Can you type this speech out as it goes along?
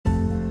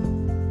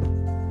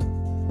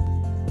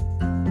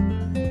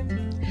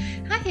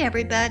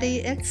everybody,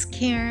 it's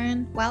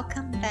Karen.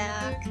 Welcome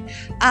back.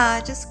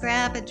 Just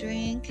grab a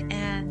drink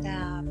and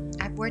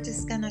we're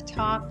just going to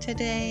talk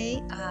today.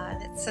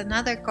 It's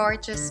another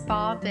gorgeous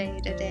fall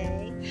day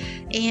today.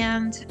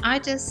 And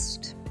I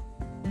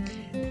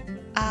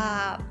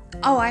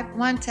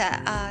want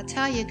to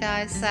tell you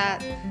guys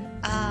that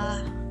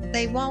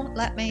they won't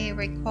let me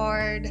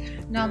record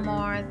no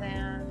more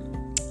than,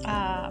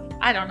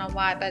 I don't know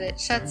why, but it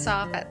shuts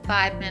off at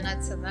 5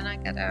 minutes and then I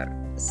gotta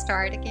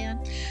start again.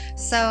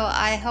 So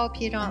I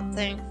hope you don't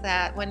think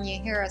that when you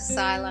hear a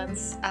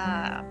silence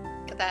that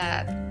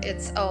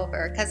it's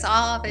over, because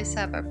I'll always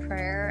have a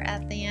prayer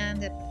at the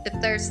end.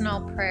 If there's no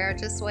prayer,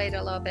 just wait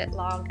a little bit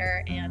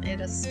longer and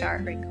it'll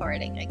start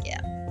recording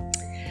again.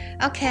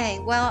 Okay,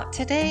 well,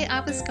 today I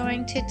was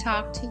going to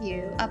talk to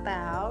you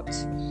about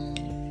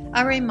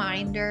a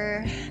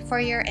reminder for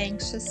your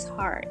anxious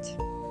heart.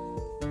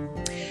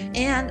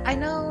 And I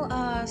know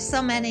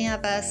so many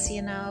of us,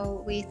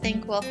 we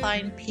think we'll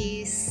find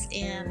peace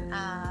in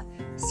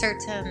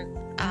certain,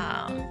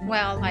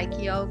 like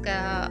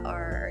yoga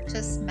or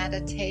just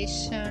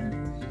meditation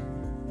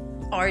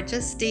or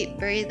just deep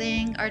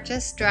breathing or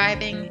just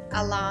driving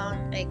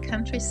along a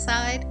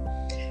countryside.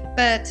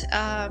 But,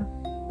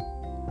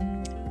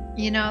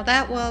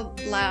 that will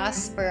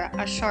last for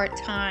a short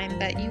time,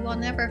 but you will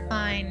never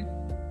find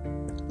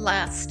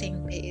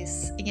lasting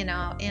peace, in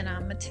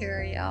a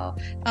material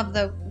of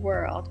the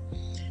world.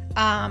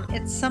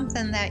 It's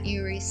something that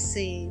you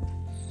receive.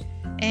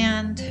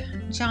 And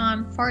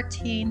John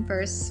 14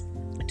 verse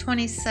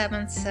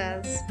 27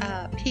 says,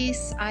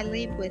 peace I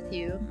leave with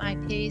you, my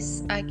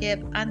peace I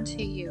give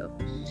unto you.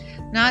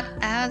 Not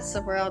as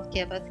the world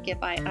giveth,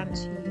 give I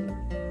unto you.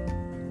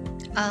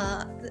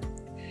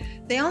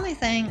 The only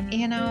thing,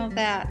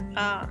 that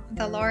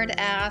the Lord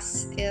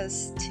asks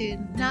is to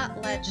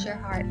not let your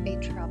heart be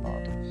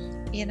troubled.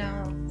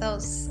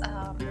 Those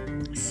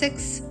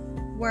 6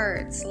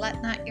 words,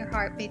 let not your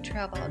heart be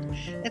troubled.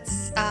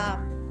 It's,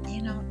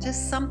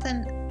 just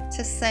something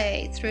to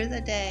say through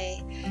the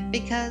day,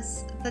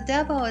 because the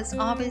devil is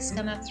always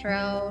going to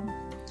throw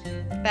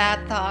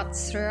bad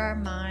thoughts through our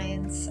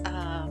minds,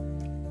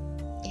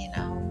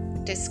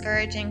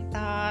 discouraging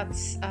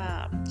thoughts,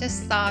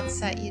 just thoughts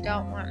that you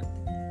don't want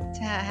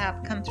to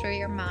have come through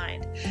your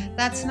mind.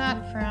 That's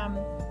not from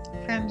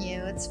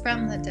you, it's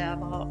from the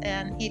devil,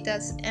 and he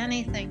does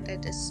anything to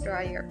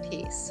destroy your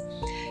peace.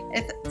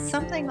 If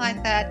something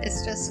like that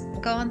is just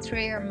going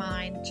through your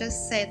mind,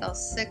 just say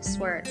those 6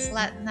 words,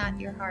 let not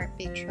your heart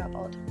be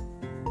troubled.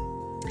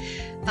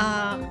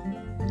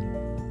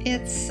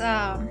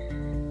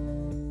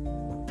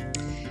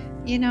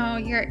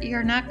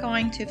 You're not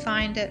going to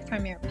find it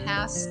from your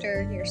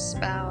pastor, your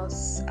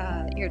spouse,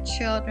 your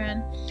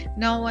children,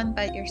 no one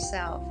but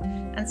yourself.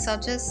 And so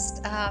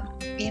just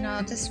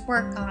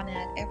work on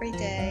it every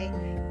day,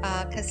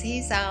 because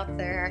he's out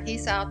there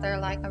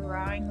like a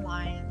roaring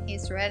lion.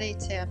 He's ready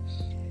to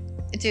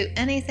do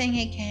anything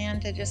he can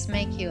to just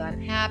make you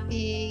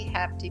unhappy,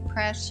 have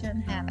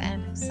depression, have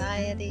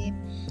anxiety,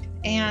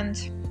 and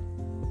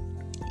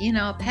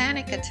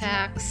panic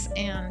attacks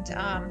and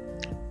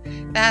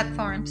bad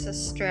forms of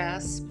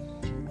stress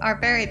are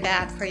very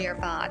bad for your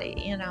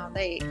body.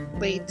 They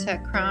lead to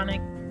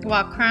chronic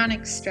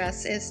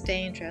stress is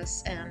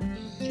dangerous, and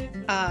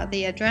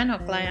the adrenal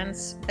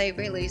glands, they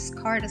release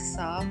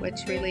cortisol,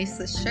 which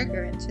releases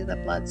sugar into the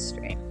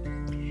bloodstream.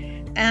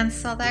 And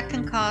so that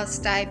can cause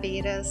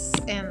diabetes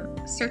and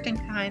certain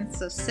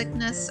kinds of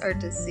sickness or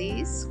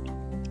disease.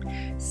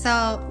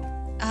 So,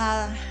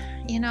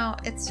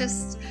 it's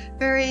just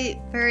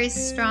very, very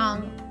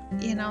strong,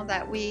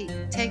 that we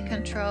take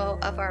control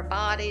of our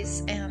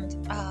bodies and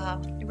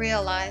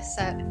realize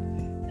that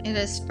it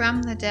is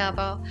from the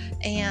devil,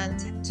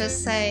 and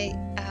just say,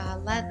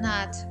 let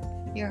not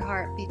your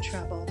heart be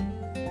troubled.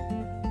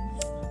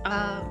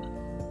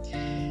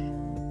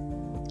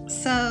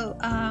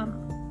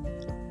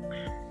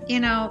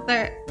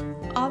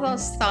 All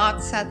those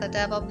thoughts that the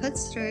devil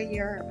puts through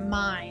your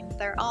mind,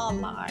 they're all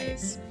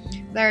lies.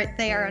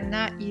 They are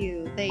not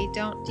you. They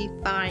don't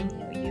define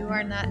you. You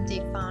are not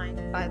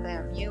defined by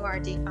them. You are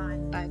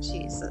defined by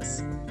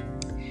Jesus.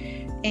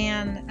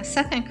 And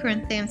 2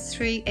 Corinthians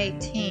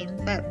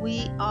 3:18, but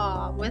we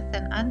all, with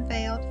an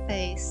unveiled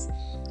face,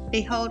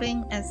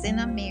 beholding as in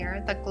a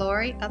mirror the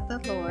glory of the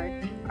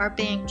Lord, are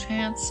being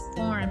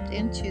transformed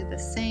into the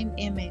same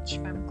image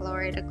from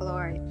glory to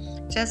glory,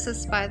 just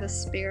as by the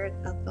Spirit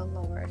of the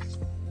Lord.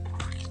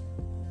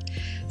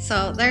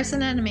 So there's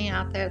an enemy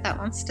out there that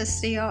wants to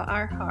steal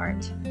our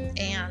heart.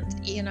 And,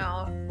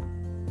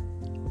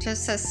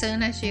 just as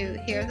soon as you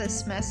hear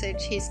this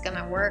message, he's going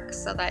to work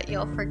so that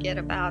you'll forget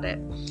about it.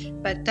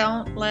 But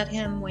don't let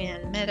him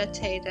win.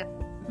 Meditate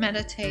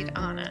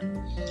on it.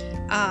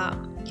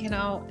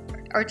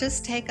 Or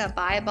just take a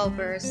Bible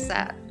verse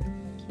that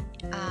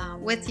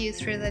with you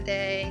through the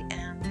day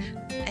and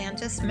and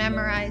just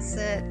memorize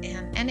it.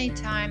 And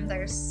anytime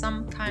there's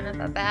some kind of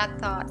a bad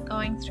thought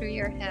going through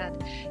your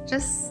head,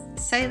 just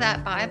say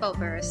that Bible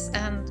verse,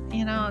 and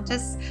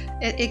just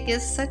it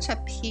gives such a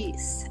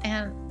peace.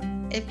 And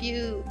if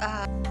you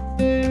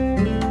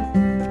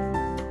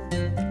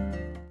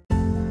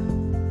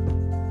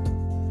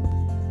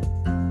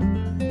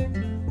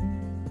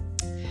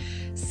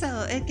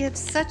so it gives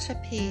such a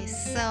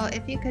peace. So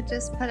if you could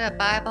just put a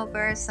Bible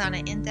verse on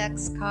an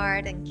index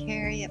card and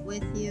carry it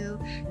with you,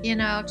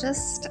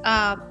 just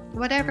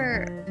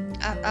whatever,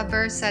 a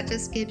verse that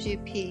just gives you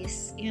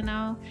peace,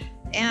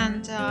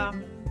 and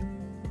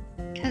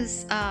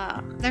because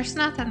there's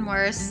nothing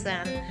worse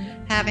than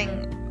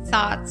having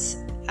thoughts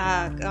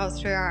go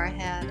through our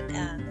head,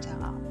 and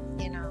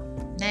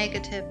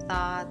negative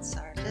thoughts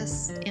or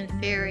just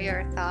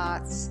inferior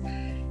thoughts,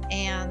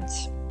 and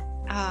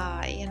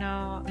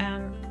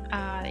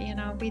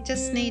we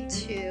just need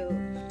to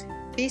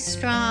be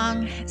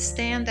strong,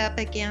 stand up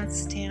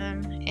against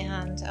him,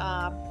 and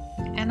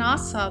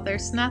also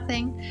there's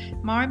nothing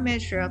more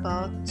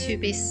miserable to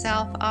be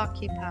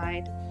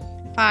self-occupied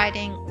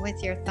fighting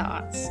with your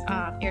thoughts,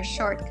 your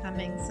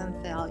shortcomings and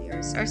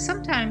failures. Or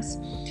sometimes,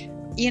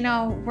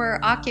 we're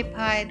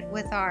occupied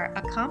with our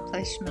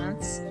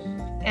accomplishments,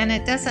 and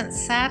it doesn't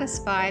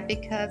satisfy,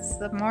 because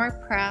the more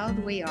proud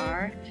we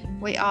are,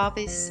 we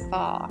always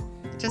fall.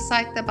 Just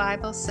like the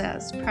Bible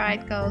says,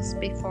 pride goes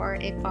before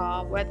a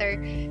fall.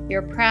 Whether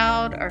you're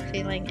proud or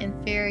feeling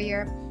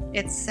inferior,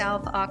 it's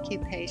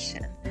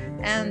self-occupation.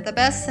 And the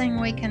best thing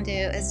we can do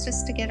is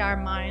just to get our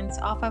minds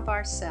off of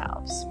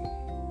ourselves.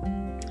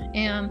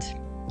 And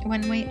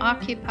when we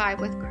occupy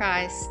with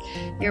Christ,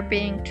 you're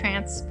being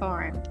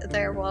transformed.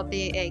 There will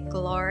be a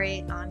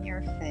glory on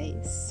your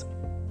face.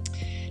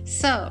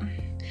 So,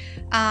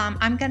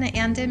 I'm going to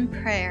end in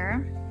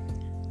prayer.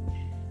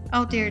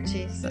 Oh, dear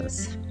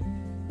Jesus,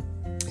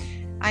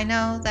 I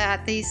know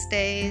that these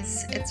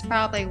days it's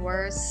probably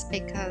worse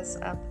because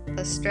of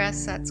the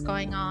stress that's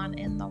going on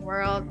in the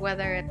world,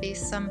 whether it be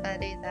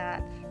somebody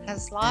that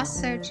has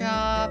lost their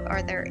job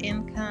or their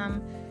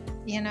income.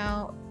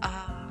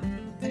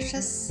 There's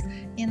just,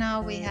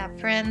 we have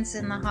friends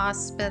in the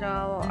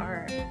hospital,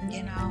 or,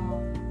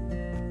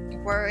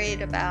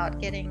 worried about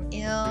getting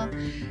ill.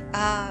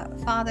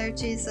 Father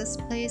Jesus,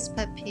 please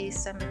put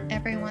peace in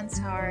everyone's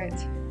heart.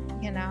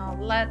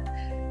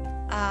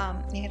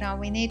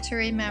 We need to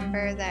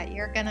remember that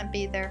you're going to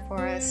be there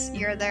for us.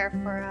 You're there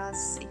for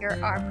us.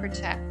 You're our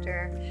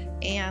protector.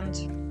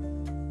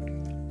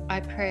 And I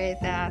pray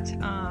that,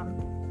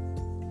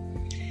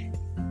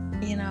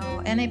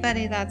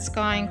 anybody that's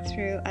going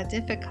through a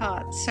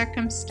difficult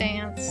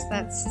circumstance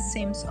that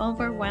seems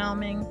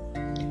overwhelming,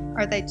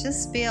 or they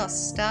just feel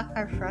stuck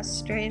or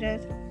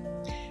frustrated,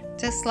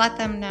 just let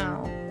them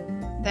know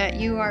that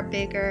you are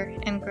bigger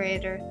and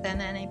greater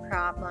than any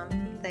problem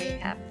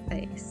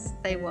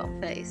they will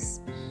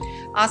face.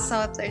 Also,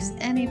 if there's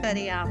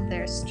anybody out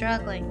there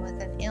struggling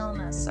with an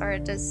illness or a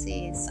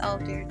disease, oh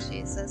dear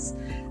Jesus,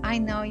 I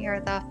know you're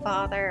the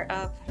Father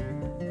of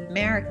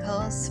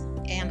miracles,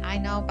 and I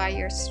know by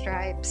your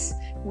stripes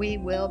we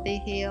will be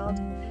healed.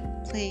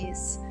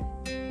 Please,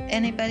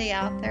 anybody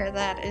out there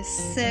that is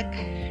sick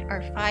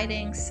or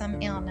fighting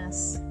some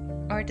illness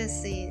or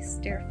disease,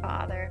 dear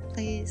Father,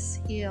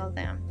 please heal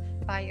them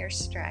by your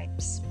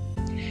stripes.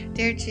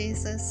 Dear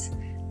Jesus,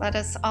 let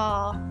us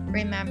all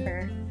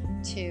remember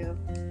to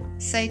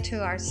say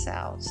to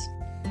ourselves,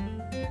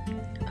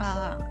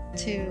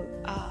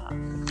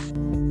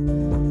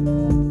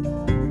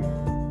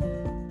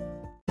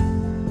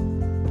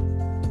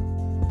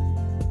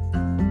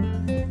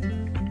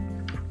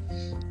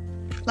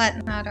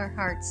 let not our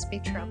hearts be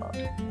troubled.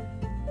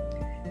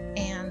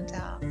 And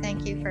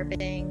thank you for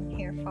being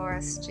here for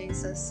us,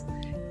 Jesus.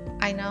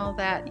 I know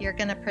that you're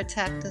going to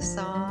protect us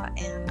all,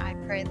 and I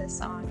pray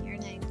this all in your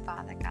name,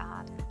 Father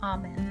God.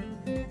 Amen.